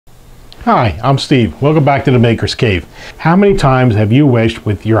Hi, I'm Steve. Welcome back to the Maker's Cave. How many times have you wished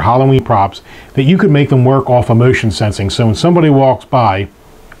with your Halloween props that you could make them work off of motion sensing, so when somebody walks by,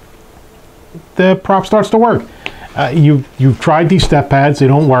 the prop starts to work? You've tried these step pads, they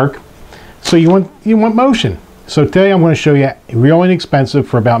don't work, so you want motion. So today I'm going to show you, real inexpensive,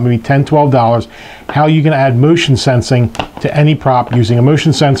 for about maybe $10, $12, how you can add motion sensing to any prop using a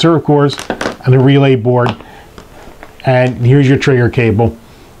motion sensor, of course, and a relay board. And here's your trigger cable.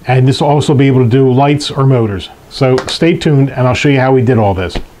 And this will also be able to do lights or motors. So stay tuned and I'll show you how we did all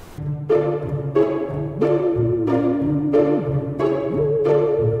this.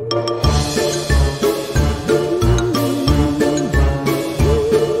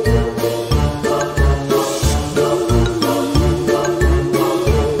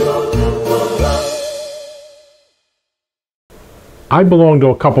 I belong to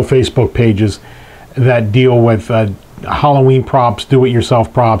a couple Facebook pages that deal with Halloween props,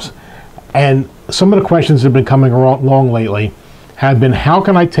 do-it-yourself props, and some of the questions that have been coming along lately have been, how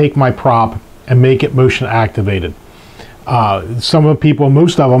can I take my prop and make it motion activated? Some of the people,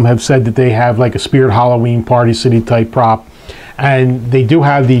 most of them, have said that they have like a Spirit Halloween Party City type prop, and they do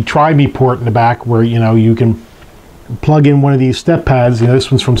have the Try Me port in the back where you can plug in one of these step pads. This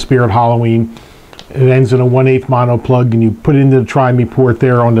one's from Spirit Halloween. It ends in a 1/8 mono plug, and you put it into the Try Me port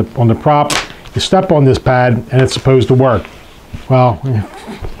there on the prop. You step on this pad and it's supposed to work. Well,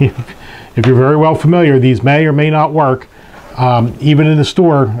 if you're very well familiar, these may or may not work. Even in the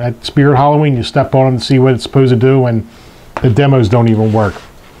store at Spirit Halloween, you step on them to see what it's supposed to do, and the demos don't even work.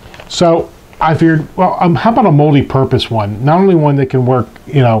 So I figured, well, how about a multi-purpose one? Not only one that can work,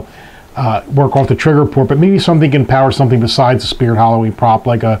 work off the trigger port, but maybe something can power something besides the Spirit Halloween prop,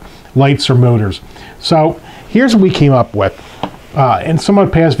 like lights or motors. So here's what we came up with. In some of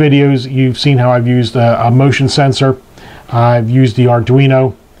the past videos, you've seen how I've used a motion sensor. I've used the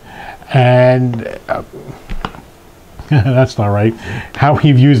Arduino, and that's not right. How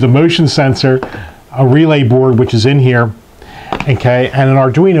we've used a motion sensor, a relay board, which is in here, okay, and an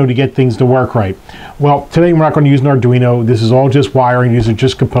Arduino to get things to work right. Well, today we're not going to use an Arduino. This is all just wiring. These are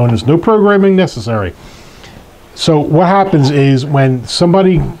just components. No programming necessary. So what happens is when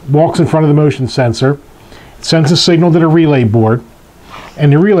somebody walks in front of the motion sensor, sends a signal to the relay board,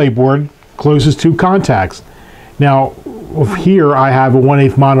 and the relay board closes two contacts. Now here I have a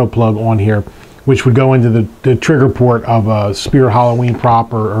 1/8 mono plug on here, which would go into the trigger port of a Spirit Halloween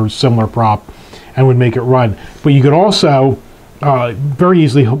prop or similar prop and would make it run. But you could also very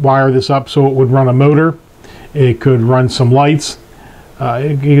easily wire this up so it would run a motor. It could run some lights.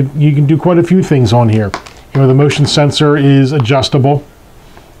 You can do quite a few things on here. The motion sensor is adjustable.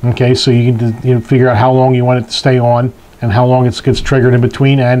 Okay, so you can figure out how long you want it to stay on and how long it gets triggered in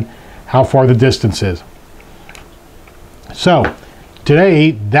between and how far the distance is. So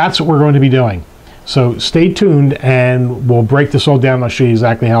today, that's what we're going to be doing. So stay tuned and we'll break this all down and I'll show you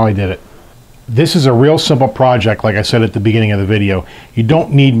exactly how I did it. This is a real simple project, like I said at the beginning of the video. You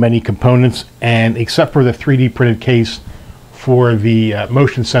don't need many components, and except for the 3D printed case for the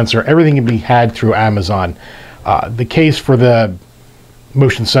motion sensor, everything can be had through Amazon. The case for the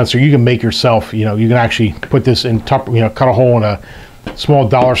motion sensor you can make yourself. You can actually put this in cut a hole in a small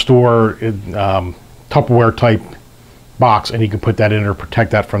dollar store Tupperware type box, and you can put that in or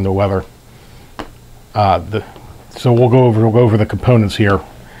protect that from the weather. So we'll go over the components here.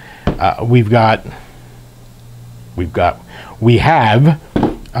 We have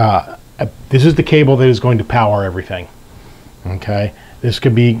this is the cable that is going to power everything. Okay, this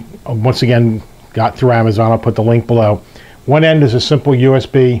could be once again got through Amazon. I'll put the link below. One end is a simple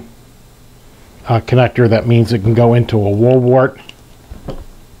USB connector. That means it can go into a wall wart,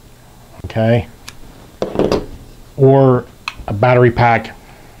 okay, or a battery pack.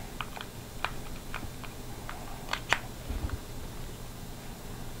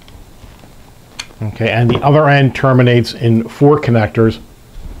 Okay, and the other end terminates in 4 connectors.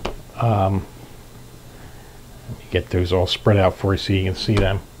 Let me get those all spread out for you so you can see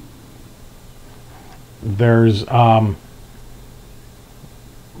them. There's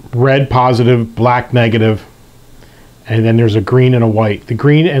red positive, black negative, and then there's a green and a white. The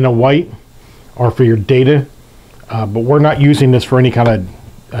green and the white are for your data, but we're not using this for any kind of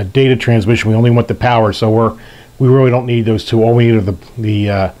data transmission. We only want the power, so we really don't need those two. All we need are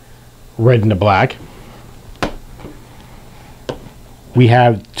the red and the black. We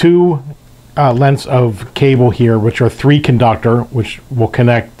have 2 lengths of cable here, which are 3 conductor, which will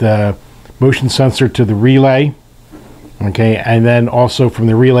connect the motion sensor to the relay. Okay, and then also from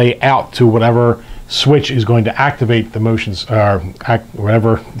the relay out to whatever switch is going to activate the motions,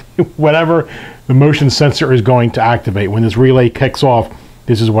 whatever the motion sensor is going to activate. When this relay kicks off,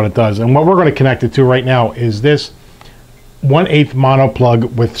 this is what it does. And what we're going to connect it to right now is this 1/8 mono plug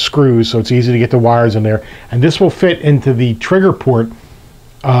with screws, so it's easy to get the wires in there. And this will fit into the trigger port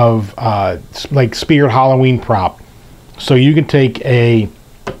of like Spirit Halloween prop. So you can take a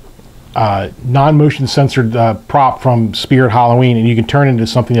non-motion censored prop from Spirit Halloween and you can turn it into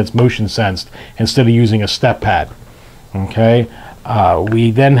something that's motion sensed instead of using a step pad. Okay.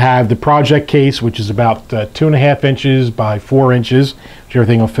 We then have the project case, which is about 2.5 inches by 4 inches, which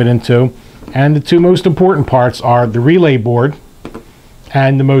everything will fit into. And the two most important parts are the relay board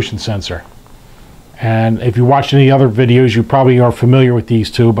and the motion sensor. And if you watched any other videos, you probably are familiar with these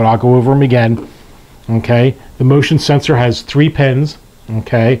two, but I'll go over them again. Okay, the motion sensor has 3 pins,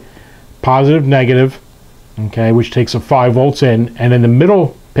 okay, positive, negative, okay, which takes a 5 volts in, and in the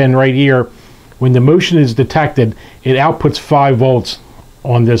middle pin right here, when the motion is detected, it outputs 5 volts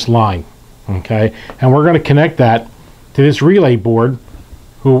on this line, okay, and we're going to connect that to this relay board,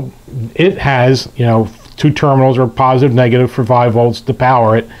 it has, you know, 2 terminals or positive, negative for 5 volts to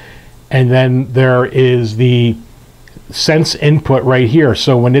power it, and then there is the sense input right here.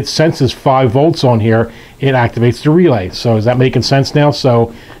 So when it senses 5 volts on here, it activates the relay. So is that making sense now?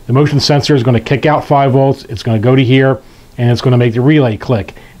 So the motion sensor is going to kick out 5 volts, it's going to go to here, and it's going to make the relay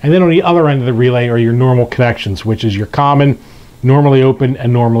click. And then on the other end of the relay are your normal connections, which is your common, normally open,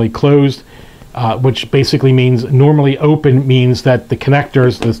 and normally closed, which basically means normally open means that the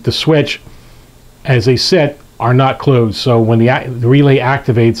connectors, the switch, as they sit, are not closed. So when the relay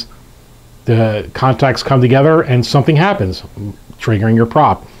activates, the contacts come together and something happens, triggering your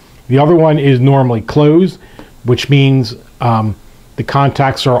prop. The other one is normally closed, which means the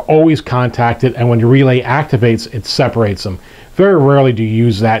contacts are always contacted, and when the relay activates, it separates them. Very rarely do you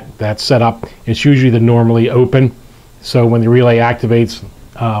use that setup. It's usually the normally open. So when the relay activates,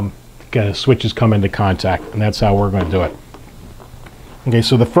 switches come into contact, and that's how we're going to do it. Okay,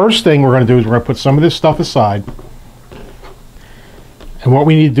 so the first thing we're going to do is we're going to put some of this stuff aside. And what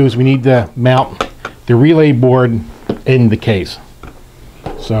we need to do is we need to mount the relay board in the case.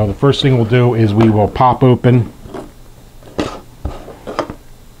 So the first thing we'll do is we will pop open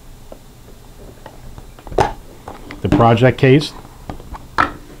the project case.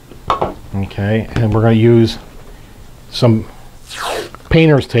 Okay, and we're going to use some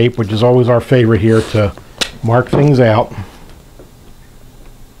painter's tape, which is always our favorite here, to mark things out.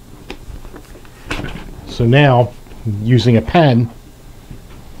 So now, using a pen,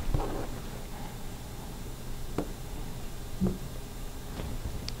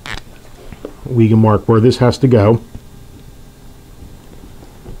 we can mark where this has to go.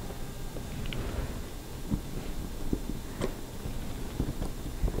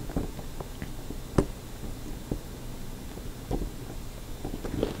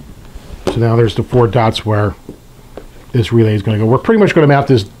 So now there's the 4 dots where this relay is going to go. We're pretty much going to mount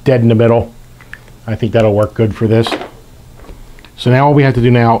this dead in the middle. I think that'll work good for this. So now all we have to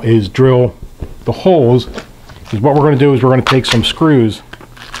do now is drill the holes. Because what we're going to do is we're going to take some screws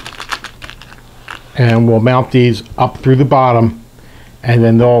and we'll mount these up through the bottom, and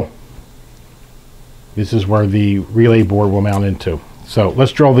then this is where the relay board will mount into. So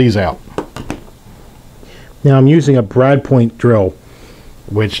let's drill these out. Now I'm using a brad point drill,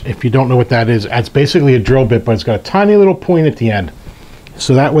 which, if you don't know what that is, it's basically a drill bit, but it's got a tiny little point at the end.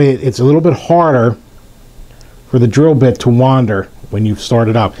 So that way it's a little bit harder for the drill bit to wander when you start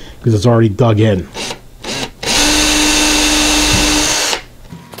it up, because it's already dug in.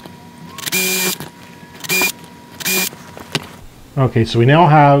 Okay, so we now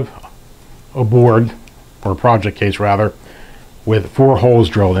have a board, or a project case rather, with 4 holes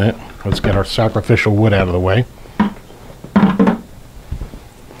drilled in it. Let's get our sacrificial wood out of the way.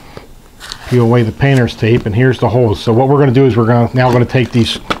 Peel away the painter's tape, and here's the holes. So what we're going to do is we're now going to take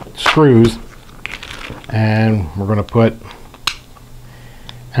these screws, and we're going to put,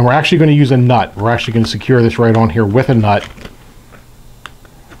 and we're actually going to use a nut. We're actually going to secure this right on here with a nut.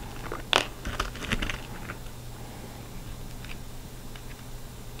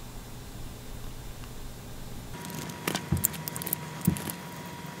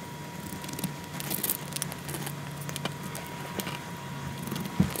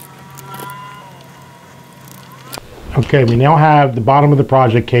 Okay, we now have the bottom of the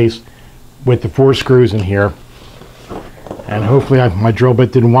project case with the 4 screws in here, and hopefully my drill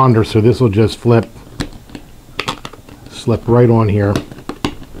bit didn't wander, so this will just slip right on here.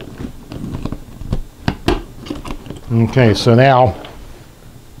 Okay, so now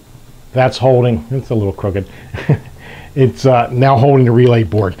that's holding, it's a little crooked, it's now holding the relay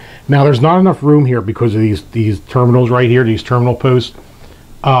board. Now there's not enough room here because of these terminals right here, these terminal posts,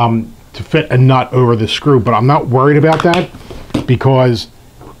 to fit a nut over the screw, but I'm not worried about that. because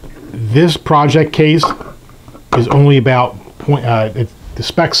this project case is only about the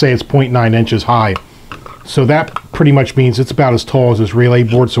specs say it's 0.9 inches high. So that pretty much means it's about as tall as this relay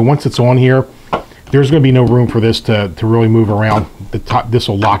board. So once it's on here, there's going to be no room for this to really move around. The top, this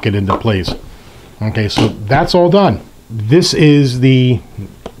will lock it into place. Okay, so that's all done. This is the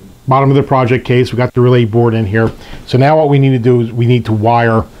bottom of the project case. We got the relay board in here. So now what we need to do is we need to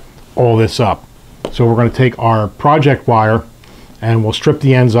wire all this up. So we're going to take our project wire and we'll strip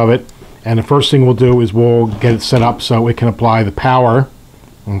the ends of it. And the first thing we'll do is we'll get it set up so it can apply the power,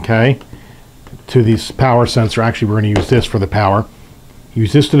 okay, to this power sensor. Actually, we're going to use this for the power.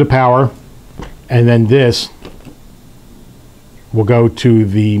 Use this to the power, and then this will go to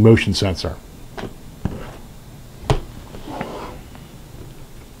the motion sensor.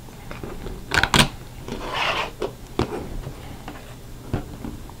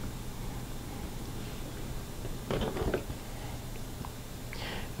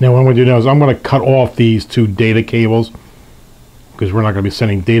 Now what I'm going to do now is I'm going to cut off these two data cables because we're not going to be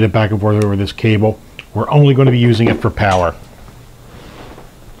sending data back and forth over this cable. We're only going to be using it for power.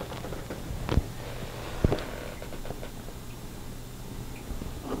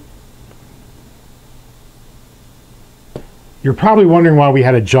 You're probably wondering why we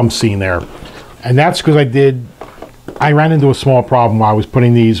had a jump scene there. And that's because I ran into a small problem while I was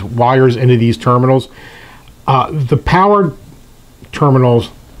putting these wires into these terminals. The power terminals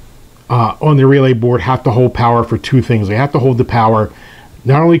on the relay board have to hold power for two things. They have to hold the power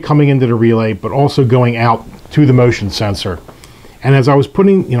not only coming into the relay, but also going out to the motion sensor. And as I was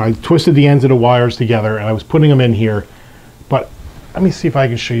putting, I twisted the ends of the wires together and I was putting them in here. But let me see if I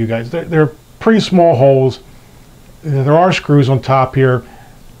can show you guys. They're pretty small holes. There are screws on top here,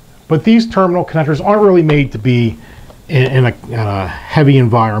 but these terminal connectors aren't really made to be in a heavy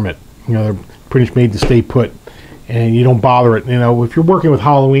environment. They're pretty much made to stay put. And you don't bother it. If you're working with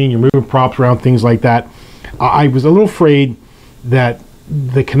Halloween, you're moving props around, things like that. I was a little afraid that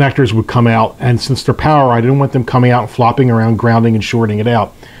the connectors would come out, and since they're power, I didn't want them coming out and flopping around, grounding and shorting it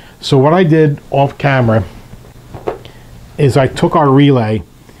out. So what I did off camera is I took our relay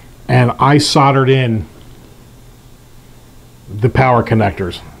and I soldered in the power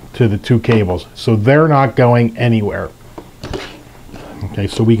connectors to the two cables, so they're not going anywhere. Okay,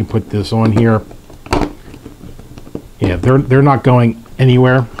 so we can put this on here. Yeah, they're not going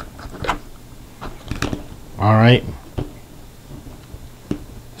anywhere. All right.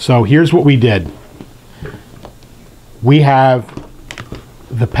 So here's what we did. We have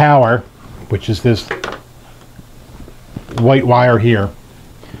the power, which is this white wire here.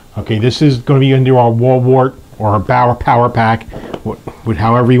 Okay, this is going to be into our wall wart or our power pack, with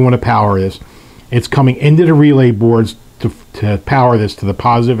however you want to power this. It's coming into the relay boards to power this to the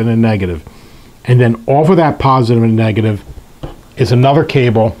positive and the negative. And then off of that positive and negative is another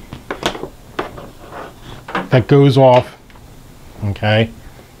cable that goes off, okay,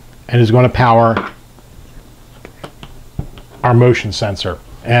 and is going to power our motion sensor.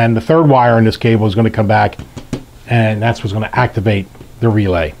 And the third wire in this cable is going to come back, and that's what's going to activate the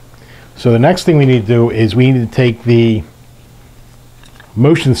relay. So the next thing we need to do is we need to take the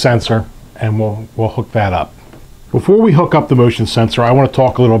motion sensor and we'll hook that up. Before we hook up the motion sensor, I want to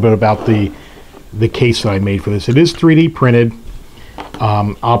talk a little bit about the case that I made for this. It is 3D printed.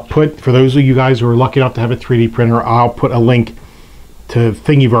 I'll put, for those of you guys who are lucky enough to have a 3D printer, I'll put a link to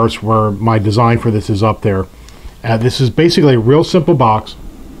Thingiverse where my design for this is up there. This is basically a real simple box.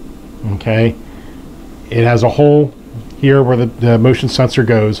 Okay, it has a hole here where the motion sensor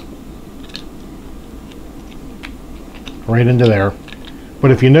goes, right into there.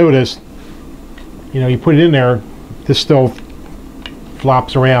 But if you notice, you put it in there, this still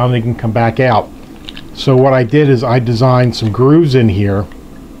flops around and it can come back out. So what I did is I designed some grooves in here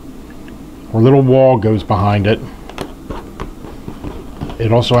where a little wall goes behind it.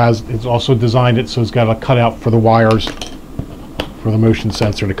 It's also designed it so it's got a cutout for the wires for the motion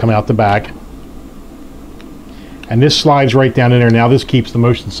sensor to come out the back. And this slides right down in there. Now this keeps the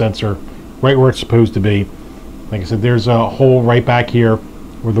motion sensor right where it's supposed to be. Like I said, there's a hole right back here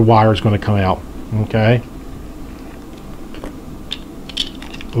where the wire is going to come out. Okay.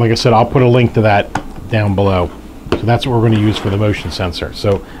 Like I said, I'll put a link to that down below. So that's what we're going to use for the motion sensor.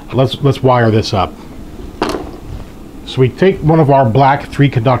 So let's wire this up. So we take one of our black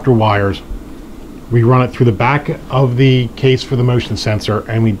 3-conductor wires, we run it through the back of the case for the motion sensor,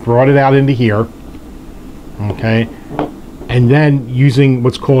 and we brought it out into here. Okay, and then using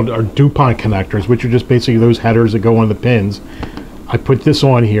what's called our DuPont connectors, which are just basically those headers that go on the pins, I put this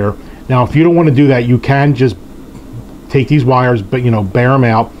on here. Now if you don't want to do that, you can just take these wires, but bare them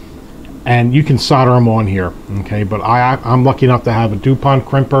out and you can solder them on here, okay? But I'm lucky enough to have a DuPont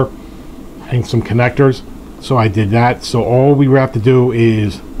crimper and some connectors, so I did that. So all we have to do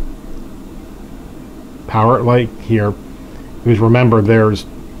is power it like here, because remember, there's,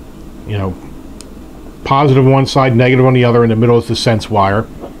 you know, positive on one side, negative on the other. In the middle is the sense wire.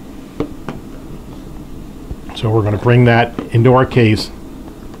 So we're going to bring that into our case.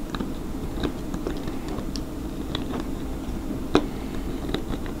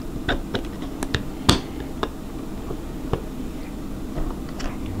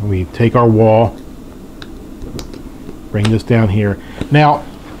 We take our wall, bring this down here. Now,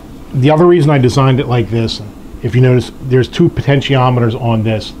 the other reason I designed it like this, if you notice, there's two potentiometers on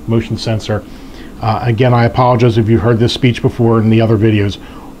this motion sensor. Again, I apologize if you've heard this speech before in the other videos.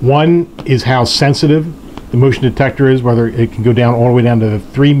 One is how sensitive the motion detector is, whether it can go down all the way down to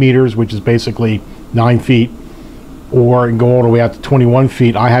 3 meters, which is basically 9 feet, or it can go all the way out to 21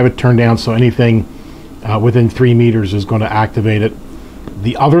 feet. I have it turned down so anything within 3 meters is going to activate it.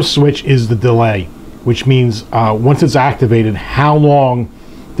 The other switch is the delay, which means once it's activated, how long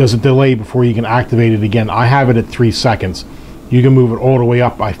does it delay before you can activate it again? I have it at 3 seconds. You can move it all the way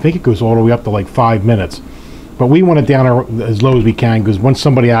up. I think it goes all the way up to like 5 minutes. But we want it down as low as we can, because once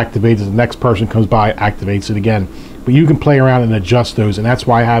somebody activates it, the next person comes by, activates it again. But you can play around and adjust those, and that's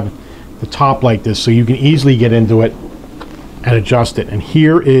why I have the top like this, so you can easily get into it and adjust it. And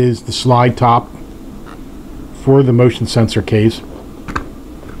here is the slide top for the motion sensor case.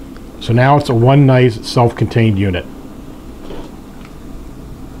 So now it's a one nice self-contained unit.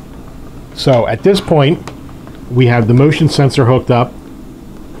 So at this point, we have the motion sensor hooked up.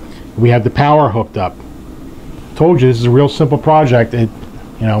 We have the power hooked up. Told you this is a real simple project. The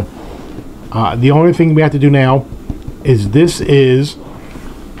only thing we have to do now is these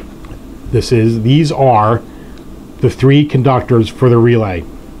are the 3 conductors for the relay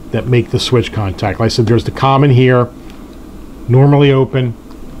that make the switch contact. Like I said, there's the common here, normally open,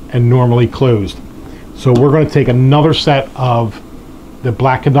 and normally closed. So we're going to take another set of the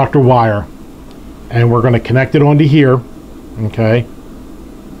black conductor wire, and we're going to connect it onto here, okay?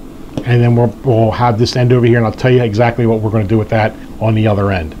 And then we'll have this end over here, and I'll tell you exactly what we're going to do with that on the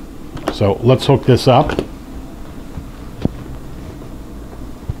other end. So let's hook this up.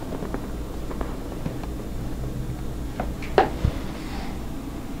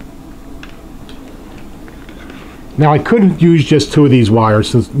 Now I couldn't use just 2 of these wires,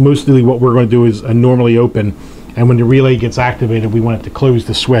 since mostly what we're going to do is a normally open, and when the relay gets activated we want it to close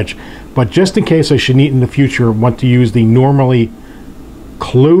the switch. But just in case I should need in the future want to use the normally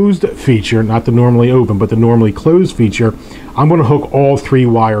closed feature, not the normally open, but the normally closed feature, I'm going to hook all 3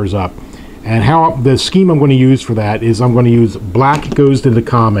 wires up. And how the scheme I'm going to use for that is I'm going to use black goes to the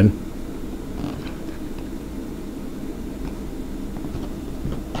common,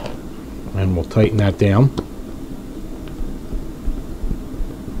 and we'll tighten that down.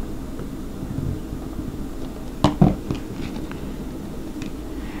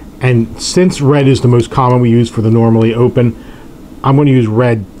 And since red is the most common we use for the normally open, I'm going to use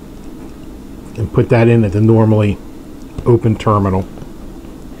red and put that in at the normally open terminal.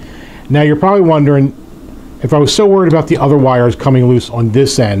 Now you're probably wondering, if I was so worried about the other wires coming loose on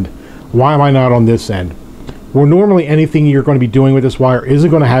this end, why am I not on this end? Well, normally anything you're going to be doing with this wire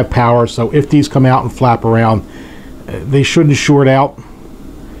isn't going to have power, so if these come out and flap around, they shouldn't short out.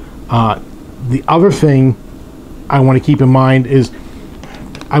 The other thing I want to keep in mind is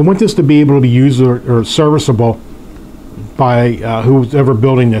I want this to be able to be used or serviceable by who's ever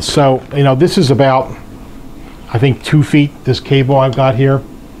building this. So, this is about, I think, 2 feet, this cable I've got here.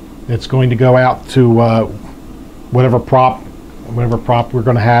 It's going to go out to whatever prop we're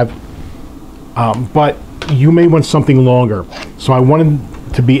going to have. But you may want something longer. So I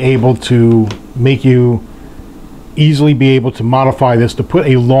wanted to be able to make you easily be able to modify this to put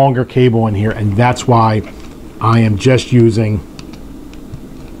a longer cable in here, and that's why I am just using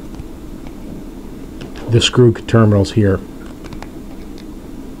the screw terminals here.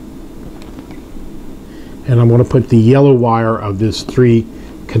 And I'm going to put the yellow wire of this 3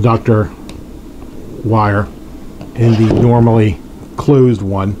 conductor wire in the normally closed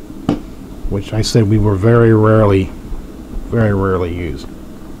one, which I said we were very rarely use.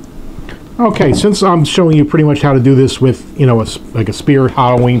 Okay, since I'm showing you pretty much how to do this with, like a Spirit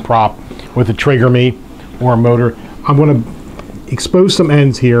Halloween prop with a trigger me or a motor, I'm going to expose some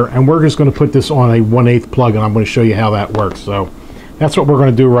ends here, and we're just going to put this on a 1/8 plug, and I'm going to show you how that works. So that's what we're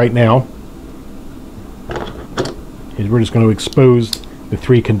going to do right now. Is we're just going to expose the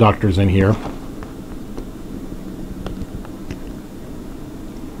 3 conductors in here.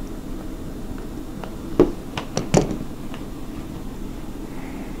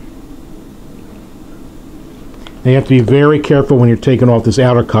 Now you have to be very careful when you're taking off this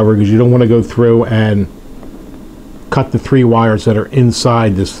outer cover because you don't want to go through and cut the 3 wires that are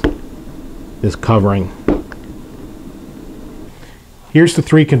inside this covering. Here's the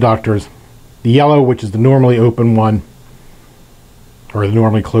 3 conductors. The yellow, which is the normally open one, or the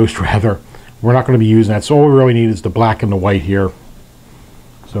normally closed rather, we're not going to be using that. So all we really need is the black and the white here.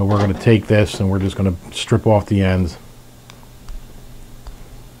 So we're going to take this and we're just going to strip off the ends.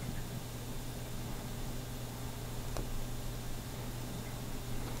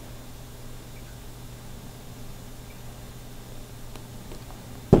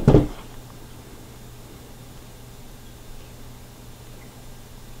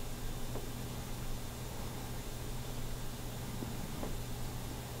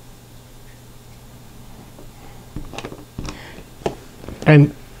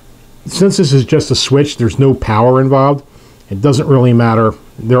 And since this is just a switch, there's no power involved. It doesn't really matter.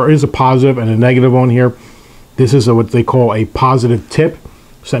 There is a positive and a negative on here. This is what they call a positive tip.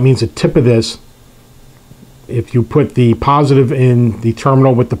 So that means the tip of this, if you put the positive in the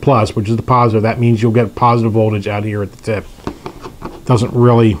terminal with the plus, which is the positive, that means you'll get positive voltage out here at the tip. Doesn't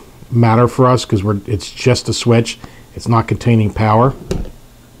really matter for us because it's just a switch. It's not containing power.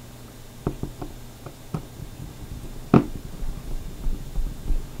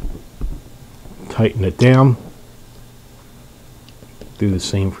 Tighten it down. Do the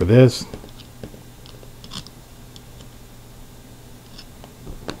same for this.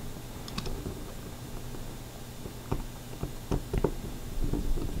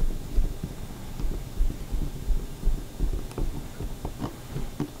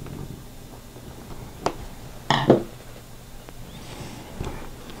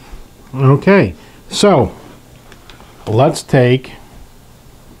 Okay, so let's take.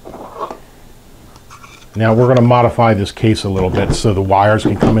 Now we're going to modify this case a little bit so the wires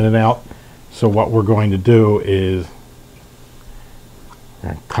can come in and out. So what we're going to do is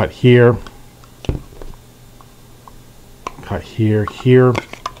cut here, cut here, here,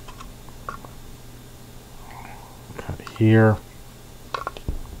 cut here,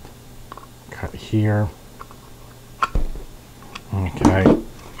 cut here. Okay,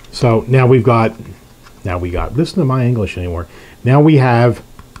 so now we got, listen to my English anymore. Now we have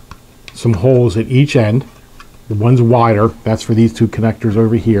some holes at each end. The one's wider, that's for these 2 connectors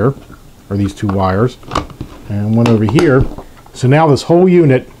over here, or these 2 wires, and one over here. So now this whole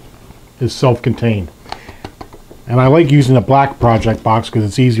unit is self-contained. And I like using a black project box because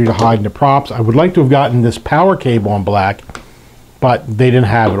it's easier to hide in the props. I would like to have gotten this power cable in black, but they didn't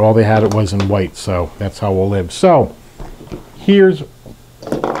have it. All they had it was in white, so that's how we'll live. So here's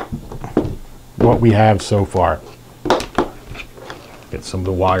what we have so far. Get some of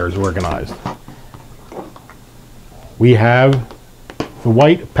the wires organized. We have the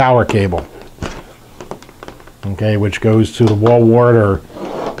white power cable, okay, which goes to the wall wart or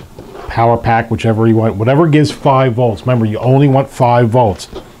power pack, whichever you want, whatever gives 5 volts. Remember, you only want 5 volts.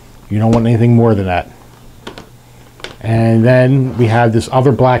 You don't want anything more than that. And then we have this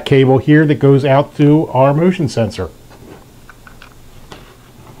other black cable here that goes out to our motion sensor.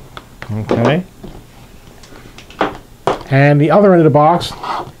 Okay. And the other end of the box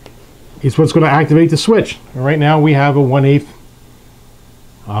is what's going to activate the switch. And right now we have a 1/8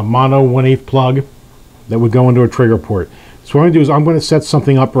 mono 1/8 plug that would go into a trigger port. So what I'm going to do is I'm going to set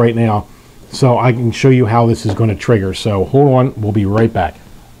something up right now so I can show you how this is going to trigger. So hold on, we'll be right back.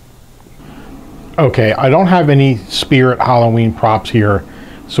 Okay, I don't have any Spirit Halloween props here.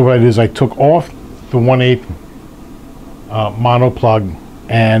 So what I did is I took off the 1/8 mono plug,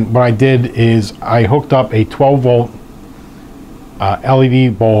 and what I did is I hooked up a 12-volt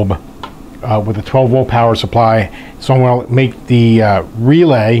LED bulb with a 12-volt power supply. So I'm going to make the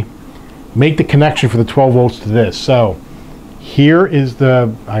relay, make the connection for the 12 volts to this. So here is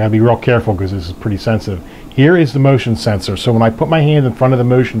the, I gotta be real careful because this is pretty sensitive. Here is the motion sensor. So when I put my hand in front of the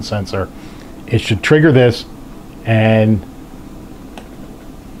motion sensor, it should trigger this, and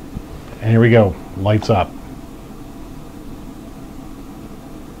here we go, lights up.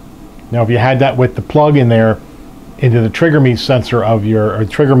 Now if you had that with the plug in there into the trigger me sensor of your, or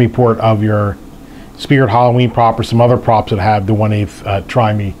trigger me port of your Spirit Halloween prop or some other props that have the 1/8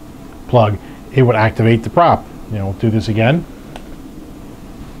 try me plug, it would activate the prop. You know, we'll do this again.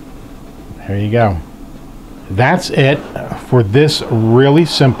 There you go. That's it for this really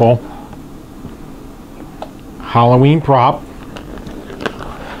simple Halloween prop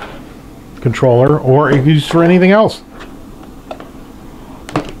controller, or if used for anything else.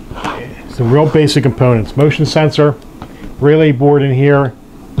 Some real basic components: motion sensor, relay board in here,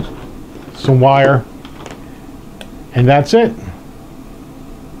 some wire, and that's it.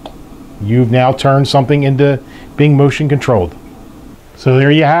 You've now turned something into being motion controlled. So there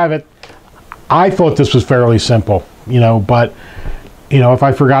you have it. I thought this was fairly simple, but if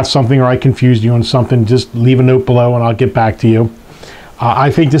I forgot something or I confused you on something, just leave a note below and I'll get back to you. I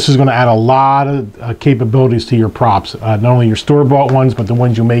think this is going to add a lot of capabilities to your props, not only your store-bought ones, but the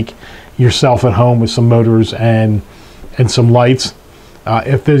ones you make yourself at home with some motors and some lights.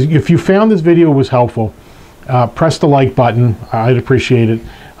 If you found this video was helpful, press the like button. I'd appreciate it.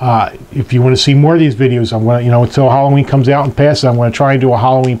 If you want to see more of these videos, I'm going to, until Halloween comes out and passes, I'm going to try and do a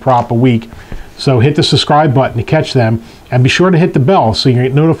Halloween prop a week. So hit the subscribe button to catch them, and be sure to hit the bell so you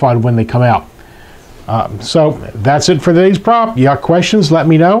get notified when they come out. So that's it for today's prop. You got questions, let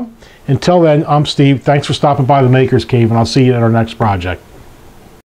me know. Until then, I'm Steve. Thanks for stopping by the Maker's Cave, and I'll see you at our next project.